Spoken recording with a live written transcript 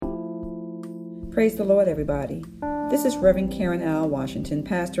Praise the Lord, everybody. This is Reverend Karen Al Washington,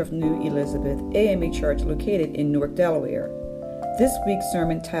 pastor of New Elizabeth AME Church located in Newark, Delaware. This week's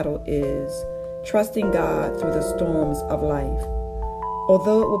sermon title is Trusting God Through the Storms of Life.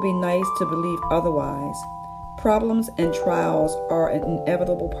 Although it would be nice to believe otherwise, problems and trials are an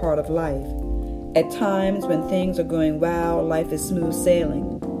inevitable part of life. At times when things are going well, life is smooth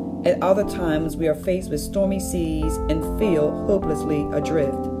sailing. At other times we are faced with stormy seas and feel hopelessly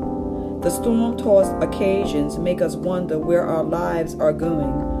adrift. The storm-tossed occasions make us wonder where our lives are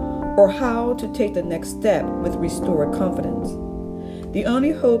going or how to take the next step with restored confidence. The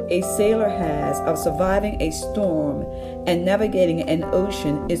only hope a sailor has of surviving a storm and navigating an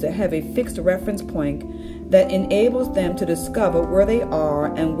ocean is to have a fixed reference point that enables them to discover where they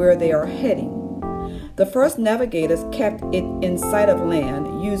are and where they are heading. The first navigators kept it in sight of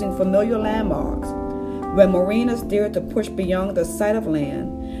land using familiar landmarks. When mariners dared to push beyond the sight of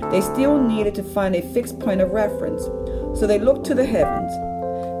land, they still needed to find a fixed point of reference, so they looked to the heavens.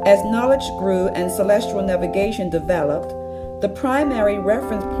 As knowledge grew and celestial navigation developed, the primary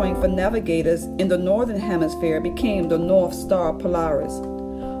reference point for navigators in the northern hemisphere became the North Star Polaris.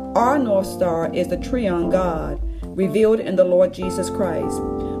 Our North Star is the Triune God, revealed in the Lord Jesus Christ.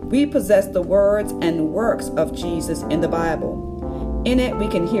 We possess the words and works of Jesus in the Bible. In it, we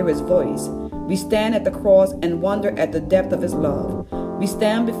can hear his voice. We stand at the cross and wonder at the depth of his love. We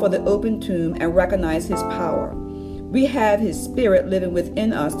stand before the open tomb and recognize his power. We have his spirit living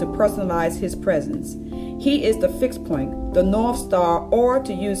within us to personalize his presence. He is the fixed point, the North Star, or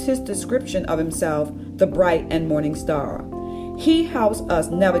to use his description of himself, the bright and morning star. He helps us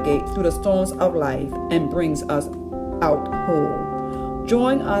navigate through the storms of life and brings us out whole.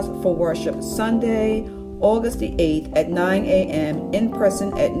 Join us for worship Sunday, August the 8th at 9 a.m. in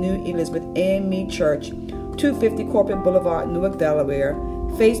person at New Elizabeth AME Church, 250 Corporate Boulevard, Newark, Delaware,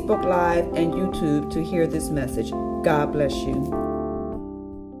 Facebook Live and YouTube to hear this message. God bless you.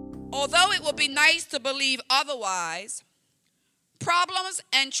 Although it would be nice to believe otherwise, problems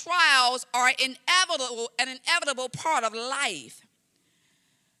and trials are an inevitable part of life.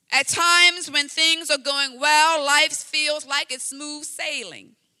 At times when things are going well, life feels like it's smooth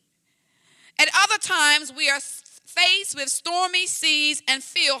sailing. At other times, we are faced with stormy seas and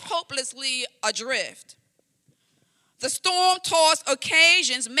feel hopelessly adrift. The storm-tossed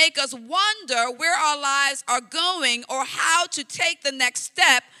occasions make us wonder where our lives are going or how to take the next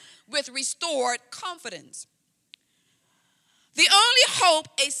step with restored confidence. The only hope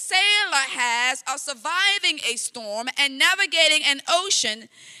a sailor has of surviving a storm and navigating an ocean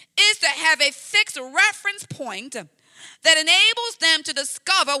is to have a fixed reference point that enables them to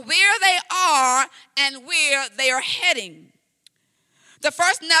discover where they are and where they are heading. The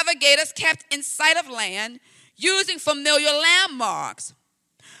first navigators kept in sight of land using familiar landmarks.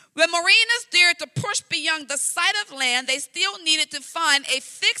 When mariners dared to push beyond the sight of land, they still needed to find a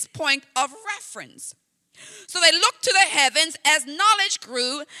fixed point of reference. So they looked to the heavens. As knowledge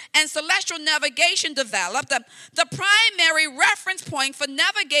grew and celestial navigation developed, the primary reference point for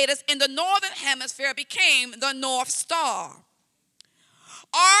navigators in the northern hemisphere became the North Star.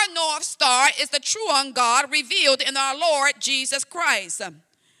 Our North Star is the Triune God revealed in our Lord Jesus Christ.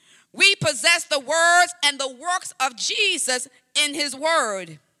 We possess the words and the works of Jesus in his word.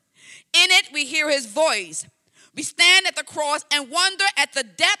 In it, we hear his voice. We stand at the cross and wonder at the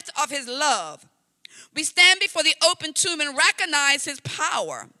depth of his love. We stand before the open tomb and recognize his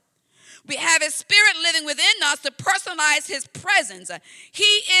power. We have his spirit living within us to personalize his presence. He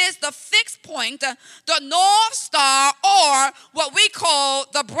is the fixed point, the North Star, or what we call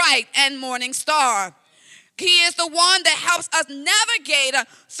the bright and morning star. He is the one that helps us navigate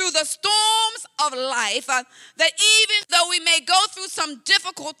through the storms of life, that even though we may go through some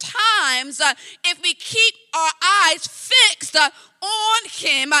difficult times, if we keep our eyes fixed on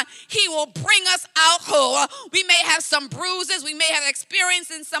him, he will bring us out whole. We may have some bruises, we may have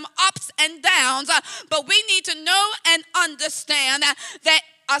experienced some ups and downs, but we need to know and understand that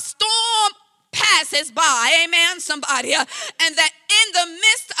a storm passes by, amen, somebody, and that in the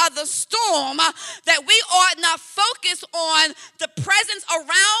midst of the storm, that we ought not focus on the presence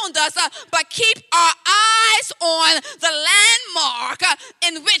around us, but keep our eyes on the landmark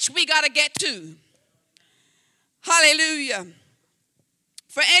in which we got to get to. Hallelujah.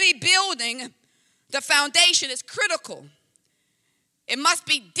 For any building, the foundation is critical. It must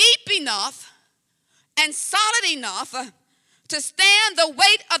be deep enough and solid enough to stand the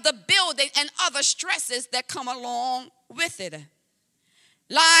weight of the building and other stresses that come along with it.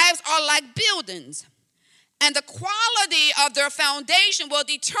 Lives are like buildings, and the quality of their foundation will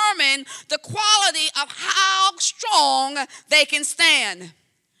determine the quality of how strong they can stand.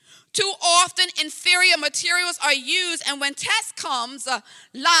 Too often, inferior materials are used, and when test comes,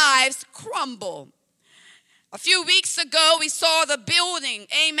 lives crumble. A few weeks ago, we saw the building,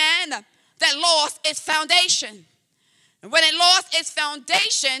 amen, that lost its foundation. And when it lost its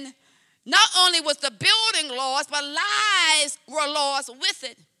foundation, not only was the building lost, but lives were lost with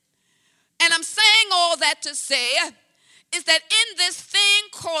it. And I'm saying all that to say is that in this thing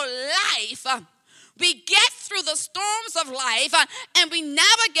called life, we get through the storms of life and we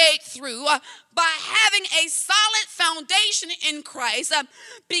navigate through by having a solid foundation in Christ,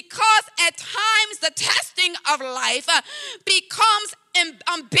 because at times the testing of life becomes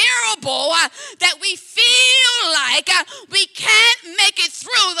unbearable, that we feel like we can't make it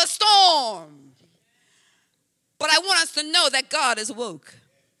through the storm. But I want us to know that God is woke.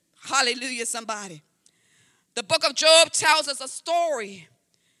 Hallelujah, somebody. The book of Job tells us a story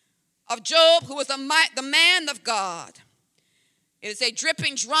of Job, who was the man of God. It is a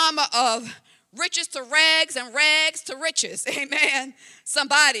dripping drama of riches to rags and rags to riches. Amen.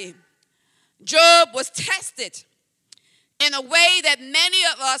 Somebody. Job was tested in a way that many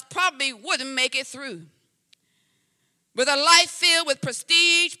of us probably wouldn't make it through. With a life filled with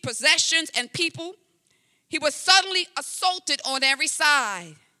prestige, possessions, and people, he was suddenly assaulted on every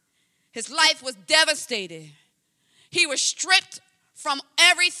side. His life was devastated. He was stripped from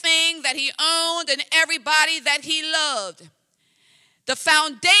everything that he owned and everybody that he loved. The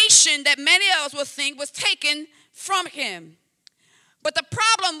foundation that many of us would think was taken from him. But the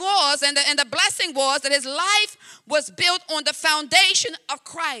problem was, and the blessing was, that his life was built on the foundation of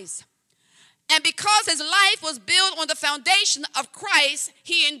Christ. And because his life was built on the foundation of Christ,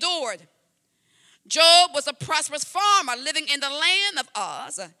 he endured. Job was a prosperous farmer living in the land of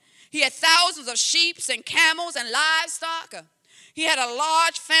Uz. He had thousands of sheep and camels and livestock. He had a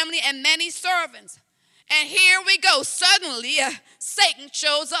large family and many servants. And here we go. Suddenly, Satan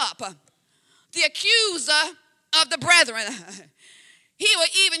shows up. The accuser of the brethren. He will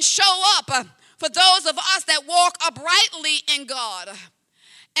even show up for those of us that walk uprightly in God.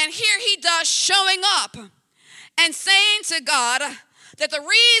 And here he does, showing up and saying to God that the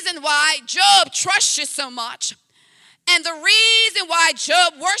reason why Job trusts you so much, and the reason why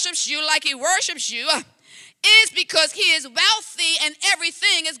Job worships you like he worships you, is because he is wealthy and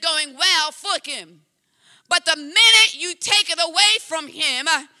everything is going well for him. But the minute you take it away from him,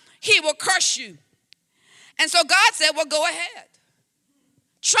 he will curse you. And so God said, well, go ahead.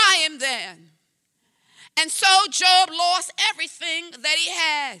 Try him then. And so Job lost everything that he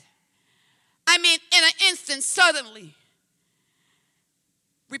had. I mean, in an instant, suddenly.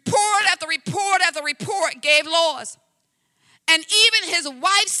 Report after report after report gave loss. And even his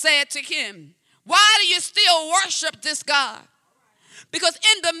wife said to him, why do you still worship this God? Because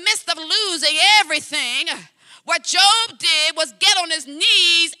in the midst of losing everything, what Job did was get on his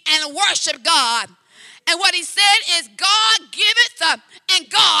knees and worship God. And what he said is, God giveth and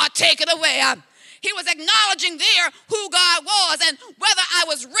God taketh away. He was acknowledging there who God was, and whether I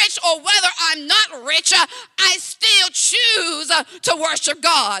was rich or whether I'm not rich, I still choose to worship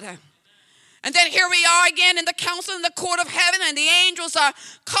God. And then here we are again in the council in the court of heaven, and the angels are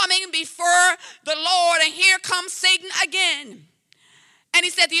coming before the Lord, and here comes Satan again. And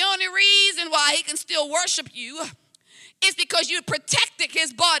he said the only reason why he can still worship you is because you protected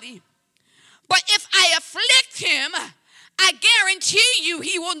his body. But if I afflict him, I guarantee you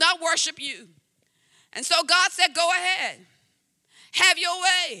he will not worship you. And so God said, go ahead. Have your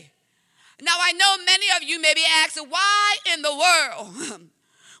way. Now I know many of you may be asking, why in the world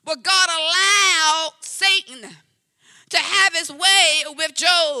would God allow Satan to have his way with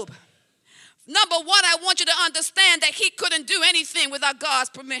Job? Number one, I want you to understand that he couldn't do anything without God's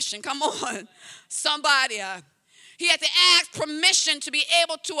permission. Come on, somebody. He had to ask permission to be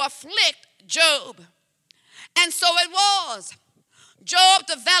able to afflict Job. And so it was. Job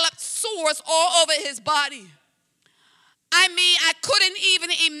developed sores all over his body. I mean, I couldn't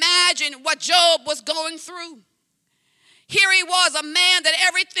even imagine what Job was going through. Here he was, a man that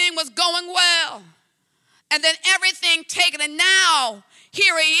everything was going well, and then everything taken, and now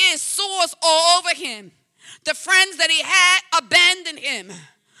here he is, sores all over him. The friends that he had abandoned him.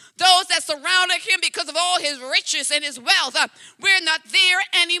 Those that surrounded him because of all his riches and his wealth, we're not there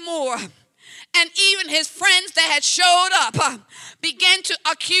anymore. And even his friends that had showed up began to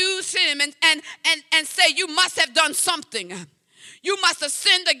accuse him and say, you must have done something. You must have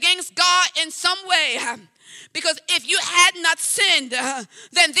sinned against God in some way. Because if you had not sinned,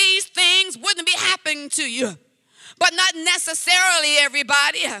 then these things wouldn't be happening to you. But not necessarily,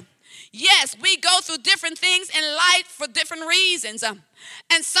 everybody. Yes, we go through different things in life for different reasons.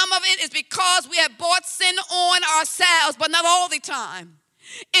 And some of it is because we have brought sin on ourselves, but not all the time.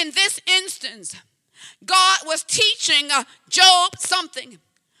 In this instance, God was teaching Job something.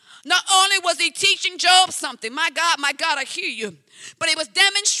 Not only was he teaching Job something, my God, I hear you, but he was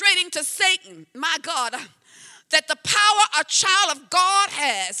demonstrating to Satan, my God, that the power a child of God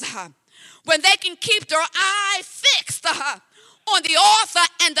has when they can keep their eye fixed on the author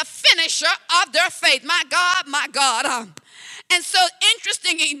and the finisher of their faith. My God. And so,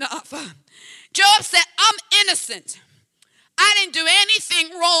 interesting enough, Job said, I'm innocent. I didn't do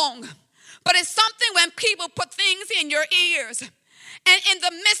anything wrong. But it's something when people put things in your ears. And in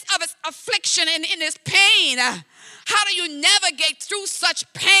the midst of its affliction and in its pain, how do you navigate through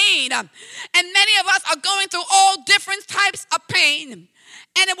such pain? And many of us are going through all different types of pain.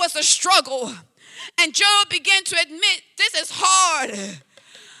 And it was a struggle. And Job began to admit, this is hard.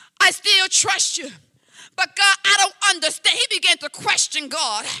 I still trust you. But God, I don't understand. He began to question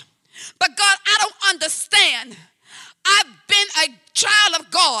God. But God, I don't understand. I've been a child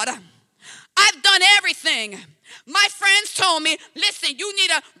of God. I've done everything. My friends told me, listen, you need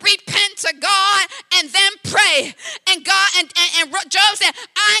to repent to God and then pray. And God and Job said,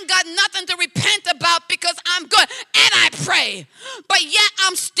 I ain't got nothing to repent about because I'm good. And I pray. But yet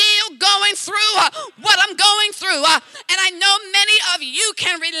I'm still going through what I'm going through. And I know many of you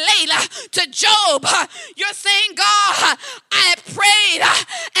can relate to Job. You're saying, God, I have prayed.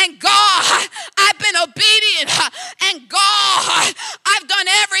 And God, I've been obedient. And God, I've done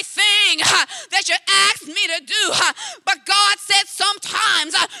everything that you asked me to do. But God said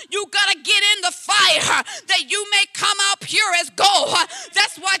sometimes you got to get in the fire that you may come out pure as gold.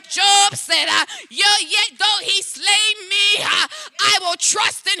 That's what Job said. Yet though he slay me, I will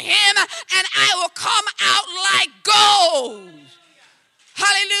trust in him and I will come out like gold.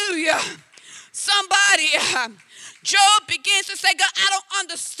 Hallelujah. Somebody, Job begins to say, God, I don't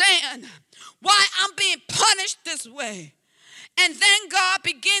understand why I'm being punished this way. And then God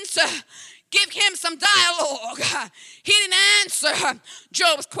begins to give him some dialogue. He didn't answer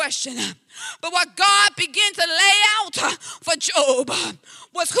Job's question. But what God began to lay out for Job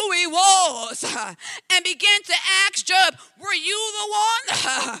was who he was. And began to ask Job, were you the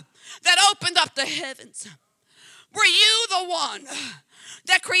one that opened up the heavens? Were you the one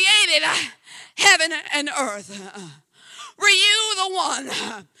that created heaven and earth? Were you the one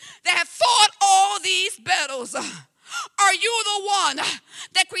that have fought all these battles? Are you the one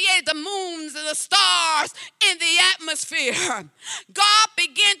that created the moons and the stars in the atmosphere? God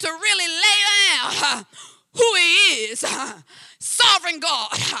began to really lay out who he is, sovereign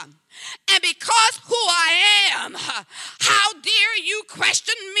God. And because who I am, how dare you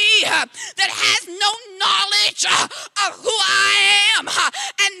question me that has no knowledge of who I am?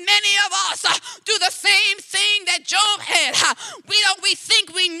 And many of us do the same thing that Job had. We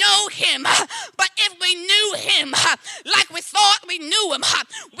think we know him, but if we knew him like we thought we knew him,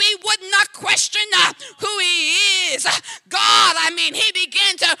 we would not question who he is. God, he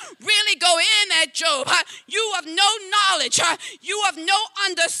began to really go in at Job. You have no knowledge. You have no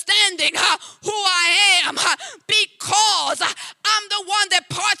understanding who I am, because I'm the one that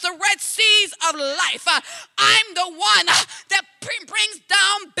parts the Red Seas of life. I'm the one that brings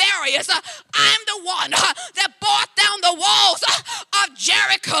down barriers. I'm the one that brought down the walls of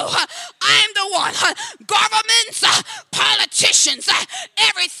Jericho. I'm the one. Governments, politicians,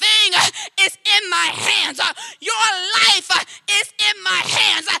 everything is in my hands. Your life is in my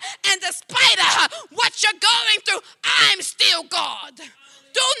hands. And despite what you're going through, I'm still God.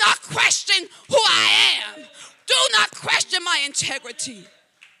 Do not question who I am. Do not question my integrity.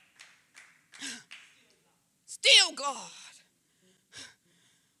 Still God.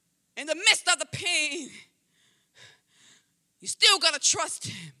 In the midst of the pain, you still got to trust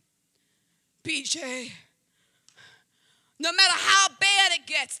him. BJ, no matter how bad it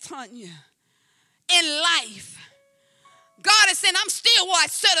gets, Tanya, in life, God is saying, I'm still what I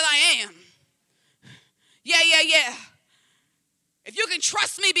said that I am. Yeah. If you can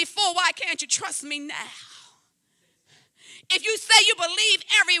trust me before, why can't you trust me now? If you say you believe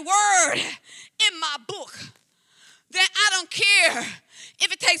every word in my book, then I don't care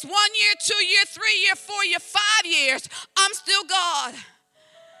if it takes 1 year, 2 year, 3 year, 4 year, 5 years, I'm still God.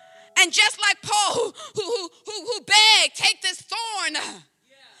 And just like Paul who begged, take this thorn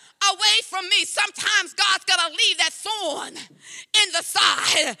away from me. Sometimes God's got to leave that thorn in the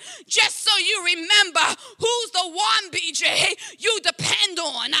side just so you remember who's the one, BJ, you depend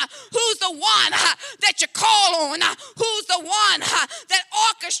on, who's the one that you call on, who's the one that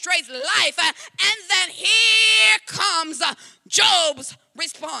orchestrates life. And then here comes Job's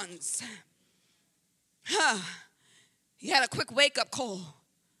response. He had a quick wake-up call.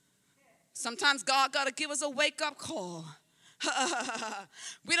 Sometimes God got to give us a wake-up call.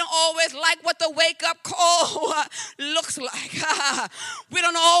 We don't always like what the wake-up call looks like. We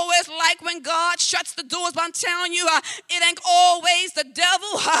don't always like when God shuts the doors, but I'm telling you, it ain't always the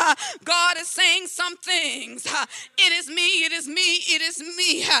devil. God is saying some things. It is me, it is me, it is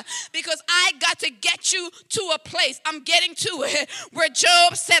me. Because I got to get you to a place, I'm getting to it, where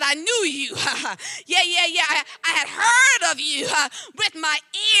Job said, I knew you. Yeah. I had heard of you with my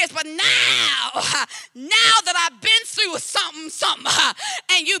ears, but now that I've been through something,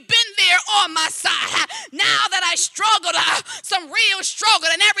 and you've been there on my side, now that I struggled, some real struggle,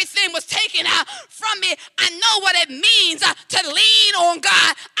 and everything was taken from me, I know what it means to lean on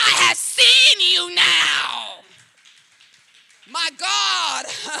God. I have seen you now. My God,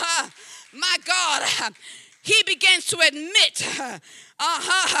 my God. He begins to admit,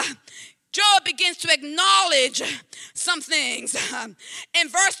 Job begins to acknowledge some things. In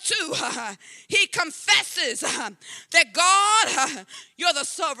verse 2, he confesses that God, you're the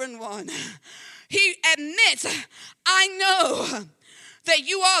sovereign one. He admits, I know that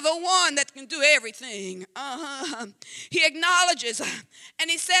you are the one that can do everything. He acknowledges and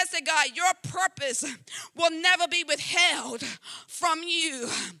he says to God, your purpose will never be withheld from you.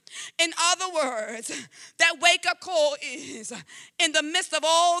 In other words, that wake-up call is, in the midst of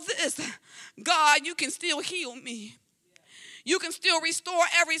all this, God, you can still heal me. You can still restore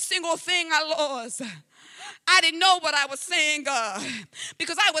every single thing I lost. I didn't know what I was saying, God,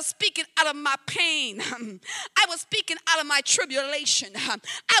 because I was speaking out of my pain. I was speaking out of my tribulation.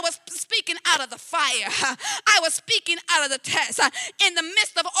 I was speaking out of the fire. I was speaking out of the test. In the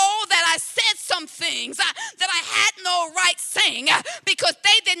midst of all that, I said some things that I had no right saying because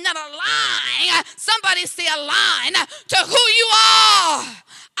they did not align. Somebody say align to who you are.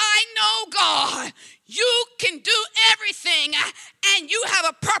 I know, God, you can do everything and you have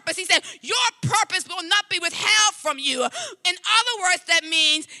a purpose. He said, your purpose will not be withheld from you. In other words, that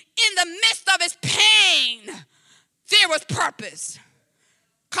means in the midst of his pain, there was purpose.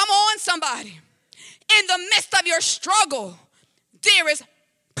 Come on, somebody. In the midst of your struggle, there is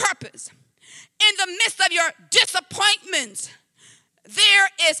purpose. In the midst of your disappointments,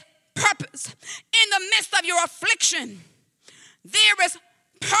 there is purpose. In the midst of your affliction, there is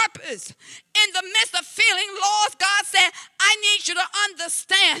purpose. In the midst of feeling lost, God said, I need you to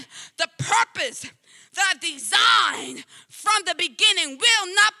understand the purpose that I've designed from the beginning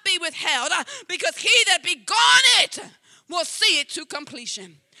will not be withheld because he that begun it will see it to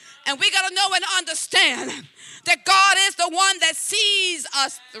completion. And we got to know and understand that God is the one that sees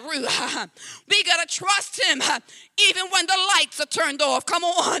us through. We got to trust him even when the lights are turned off. Come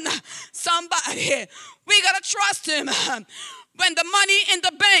on, somebody. We got to trust him when the money in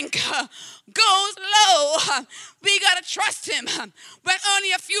the bank goes low. We got to trust him when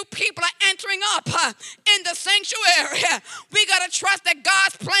only a few people are entering up in the sanctuary. We got to trust that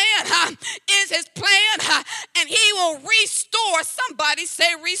God's plan is his plan and he will restore. Somebody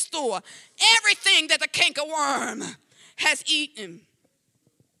say restore everything that the cankerworm has eaten.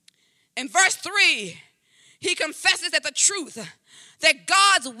 In verse 3, he confesses that the truth, that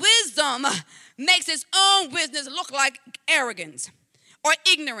God's wisdom makes his own wisdom look like arrogance or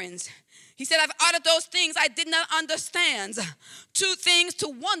ignorance. He said, I've uttered those things I did not understand, 2 things too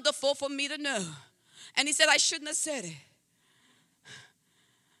wonderful for me to know. And he said, I shouldn't have said it.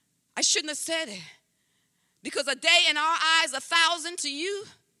 I shouldn't have said it. Because a day in our eyes, 1,000 to you,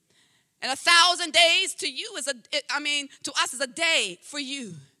 and 1,000 days to you to us is a day for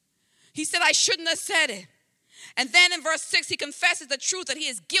you. He said, I shouldn't have said it. And then in verse 6, he confesses the truth that he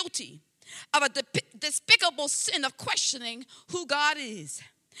is guilty of a despicable sin of questioning who God is.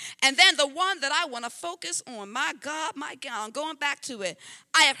 And then the one that I want to focus on, my God, I'm going back to it.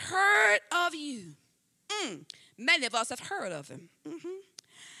 I have heard of you. Many of us have heard of him.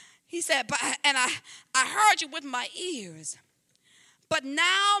 He said, I heard you with my ears, but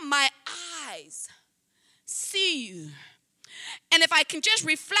now my eyes see you. And if I can just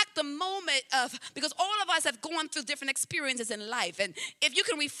reflect a moment because all of us have gone through different experiences in life. And if you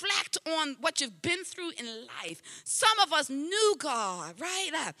can reflect on what you've been through in life, some of us knew God,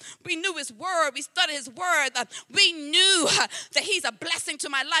 right? We knew his word. We studied his word. We knew that he's a blessing to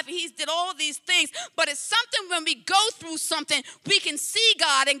my life. He did all these things. But it's something when we go through something, we can see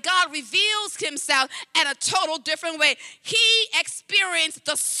God and God reveals himself in a total different way. He experienced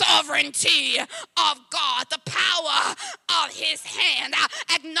the sovereignty of God, the power of his hand,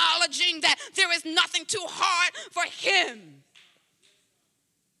 acknowledging that there is nothing too hard for him.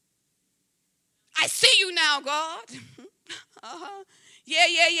 I see you now, God.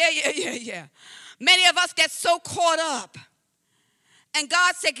 Yeah. Many of us get so caught up. And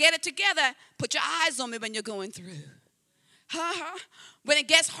God said, get it together. Put your eyes on me when you're going through. When it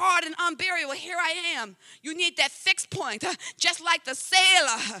gets hard and unbearable, here I am. You need that fixed point, just like the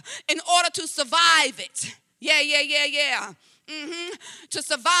sailor, in order to survive it. Yeah. To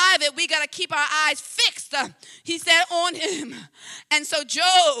survive it, we got to keep our eyes fixed, he said, on him. And so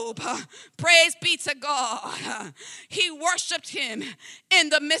Job, praise be to God, he worshiped him in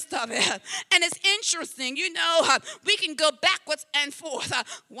the midst of it. And it's interesting, we can go backwards and forth.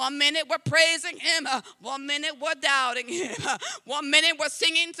 1 minute we're praising him, 1 minute we're doubting him, 1 minute we're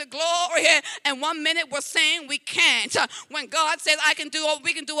singing to glory, and 1 minute we're saying we can't. When God says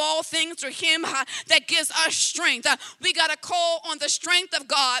we can do all things through him that gives us strength, we got to call on the strength of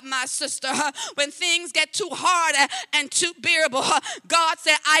God, my sister. When things get too hard and too bearable, God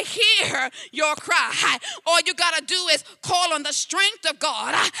said, I hear your cry. All you got to do is call on the strength of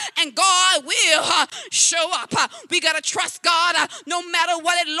God, and God will show up. We got to trust God no matter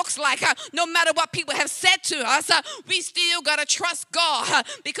what it looks like, no matter what people have said to us. We still got to trust God,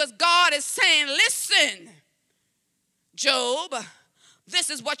 because God is saying, listen, Job, this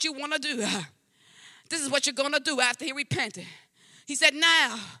is what you want to do. This is what you're going to do after he repented. He said,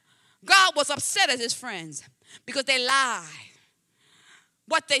 now, God was upset at his friends because they lied.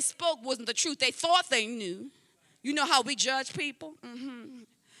 What they spoke wasn't the truth. They thought they knew. You know how we judge people?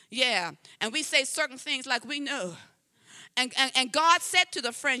 Yeah. And we say certain things like we know. And God said to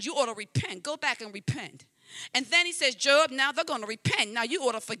the friends, you ought to repent. Go back and repent. And then he says, Job, now they're going to repent. Now you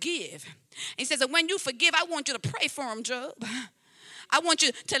ought to forgive. And he says, and when you forgive, I want you to pray for them, Job. I want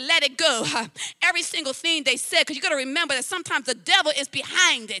you to let it go. Every single thing they said, because you got to remember that sometimes the devil is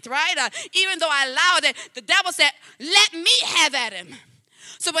behind it, right? Even though I allowed it, the devil said, let me have at him.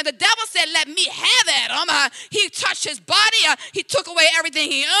 So when the devil said, let me have at him, he touched his body. He took away everything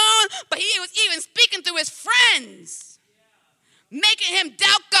he owned, but he was even speaking to his friends, making him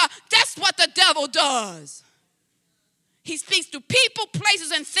doubt God. That's what the devil does. He speaks to people,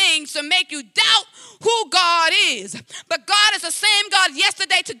 places, and things to make you doubt who God is. But God is the same God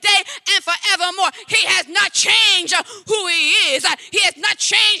yesterday, today, and forevermore. He has not changed who he is. He has not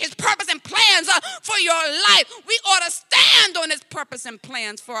changed his purpose and plans for your life. We ought to stand on his purpose and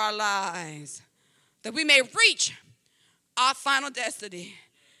plans for our lives, that we may reach our final destiny.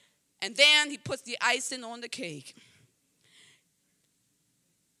 And then he puts the icing on the cake.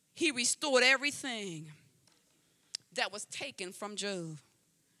 He restored everything that was taken from Job.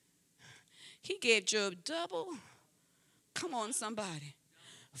 He gave Job double, come on somebody,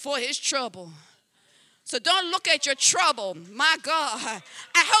 for his trouble. So don't look at your trouble, my God.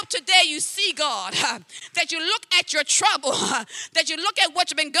 I hope today you see, God, that you look at your trouble, that you look at what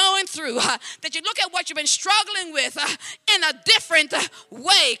you've been going through, that you look at what you've been struggling with in a different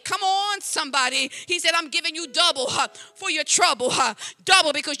way. Come on, somebody. He said, I'm giving you double for your trouble.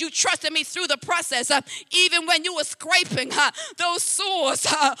 Double because you trusted me through the process, even when you were scraping those sores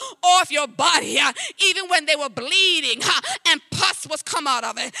off your body, even when they were bleeding and pus was come out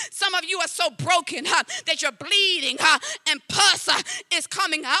of it. Some of you are so broken that you're bleeding and pus is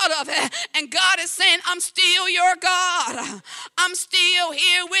coming out of it. And God is saying, I'm still your God. I'm still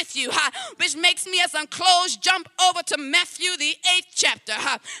here with you. Which makes me, as I'm closed, jump over to Matthew, the 8th chapter.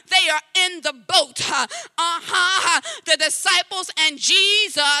 They are in the boat. The disciples and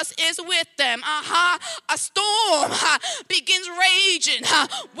Jesus is with them. A storm begins raging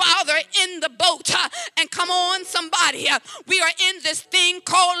while they're in the boat. And come on, somebody. We are in this thing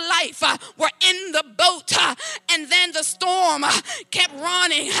called life. We're in the boat. And then the storm kept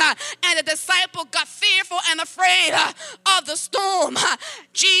running, and the disciple got fearful and afraid of the storm.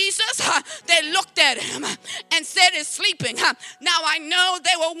 Jesus, they looked at him and said, he's sleeping. Now I know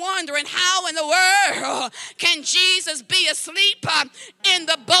they were wondering, how in the world can Jesus be asleep in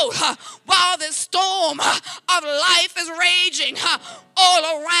the boat while the storm of life is raging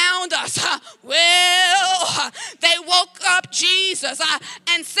all around us? Well, they woke up Jesus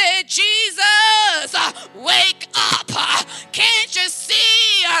and said, Jesus, wake up. Can't you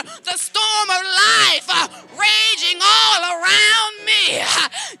see the storm of life raging all around me?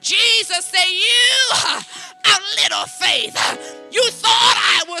 Jesus said, you of little faith, you thought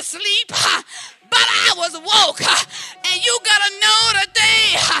I was asleep, but I was woke. And you got to know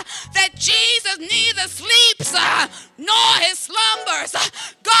today that Jesus neither sleeps nor his slumbers.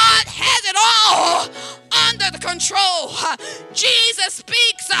 God has it all under the control. Jesus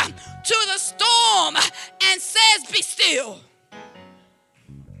speaks to the storm and says, be still.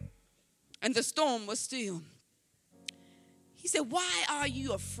 And the storm was still. He said, why are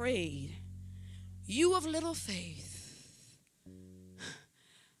you afraid, you of little faith?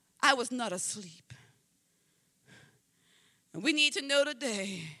 I was not asleep. And we need to know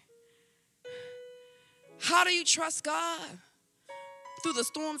today How do you trust God through the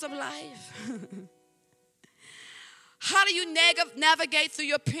storms of life? How do you navigate through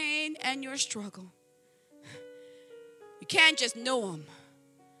your pain and your struggle? You can't just know him.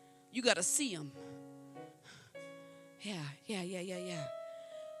 You got to see him. Yeah.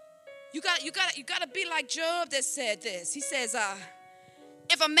 You got to be like Job that said this. He says,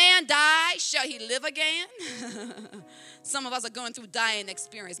 if a man die, shall he live again? Some of us are going through dying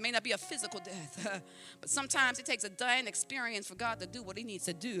experience. It may not be a physical death, but sometimes it takes a dying experience for God to do what he needs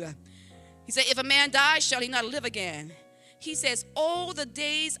to do. He said, if a man dies, shall he not live again? He says, all the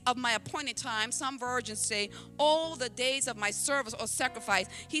days of my appointed time, some versions say, all the days of my service or sacrifice.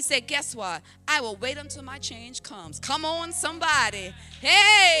 He said, guess what? I will wait until my change comes. Come on, somebody.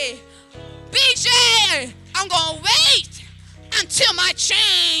 Hey, BJ, I'm going to wait until my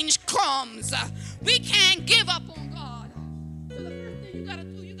change comes. We can't give up on God. So the first thing you got to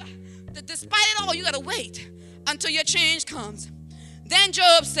do, despite it all, you got to wait until your change comes. Then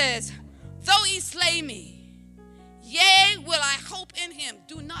Job says, though he slay me, yea, will I hope in him.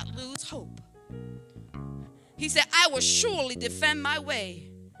 Do not lose hope. He said, I will surely defend my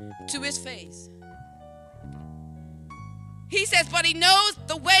way to his face. He says, but he knows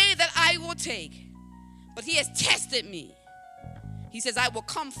the way that I will take. But he has tested me. He says, I will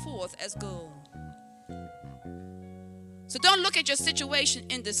come forth as gold. So don't look at your situation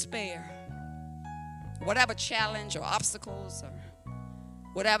in despair. Whatever challenge or obstacles or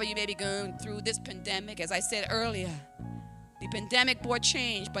whatever you may be going through this pandemic, as I said earlier, the pandemic brought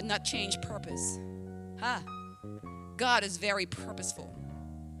change, but not change purpose. God is very purposeful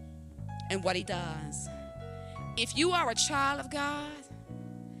in what he does. If you are a child of God,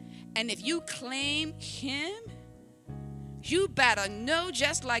 and if you claim him, you better know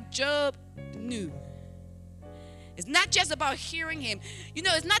just like Job knew. It's not just about hearing him. You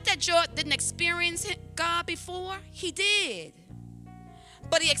know, it's not that Job didn't experience God before. He did.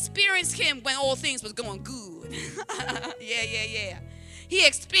 But he experienced him when all things was going good. Yeah. He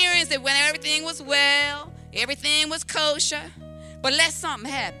experienced it when everything was well, everything was kosher. But let something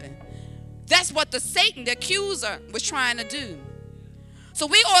happen. That's what Satan, the accuser, was trying to do. So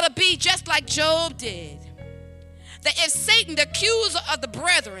we ought to be just like Job did. That if Satan, the accuser of the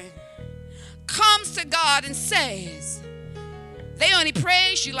brethren, comes to God and says, they only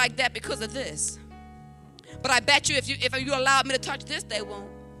praise you like that because of this. But I bet you if you allow me to touch this, they won't.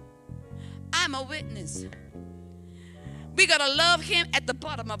 I'm a witness. We got to love him at the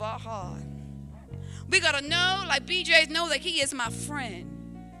bottom of our heart. We got to know, like BJ know, that he is my friend.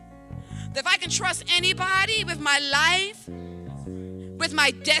 That if I can trust anybody with my life, with my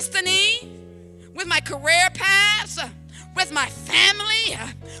destiny, with my career paths, with my family,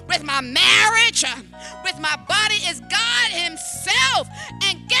 with my marriage, with my body, is God himself.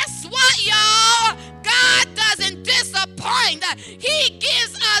 And guess what, y'all? God doesn't disappoint. He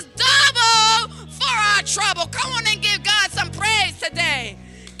gives us double for our trouble. Come on and give God some praise today.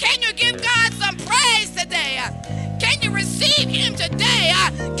 Can you give God some praise today? Can you receive him today?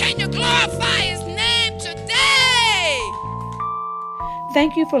 Can you glorify his name today?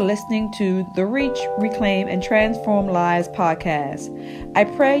 Thank you for listening to the Reach, Reclaim, and Transform Lives podcast. I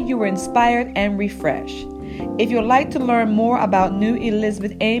pray you were inspired and refreshed. If you'd like to learn more about New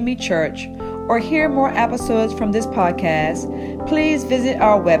Elizabeth AME Church or hear more episodes from this podcast, please visit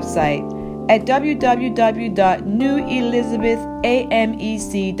our website at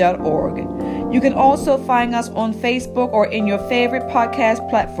www.newelizabethamec.org. You can also find us on Facebook or in your favorite podcast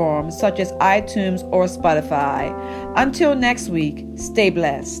platforms such as iTunes or Spotify. Until next week, stay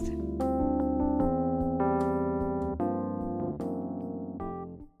blessed.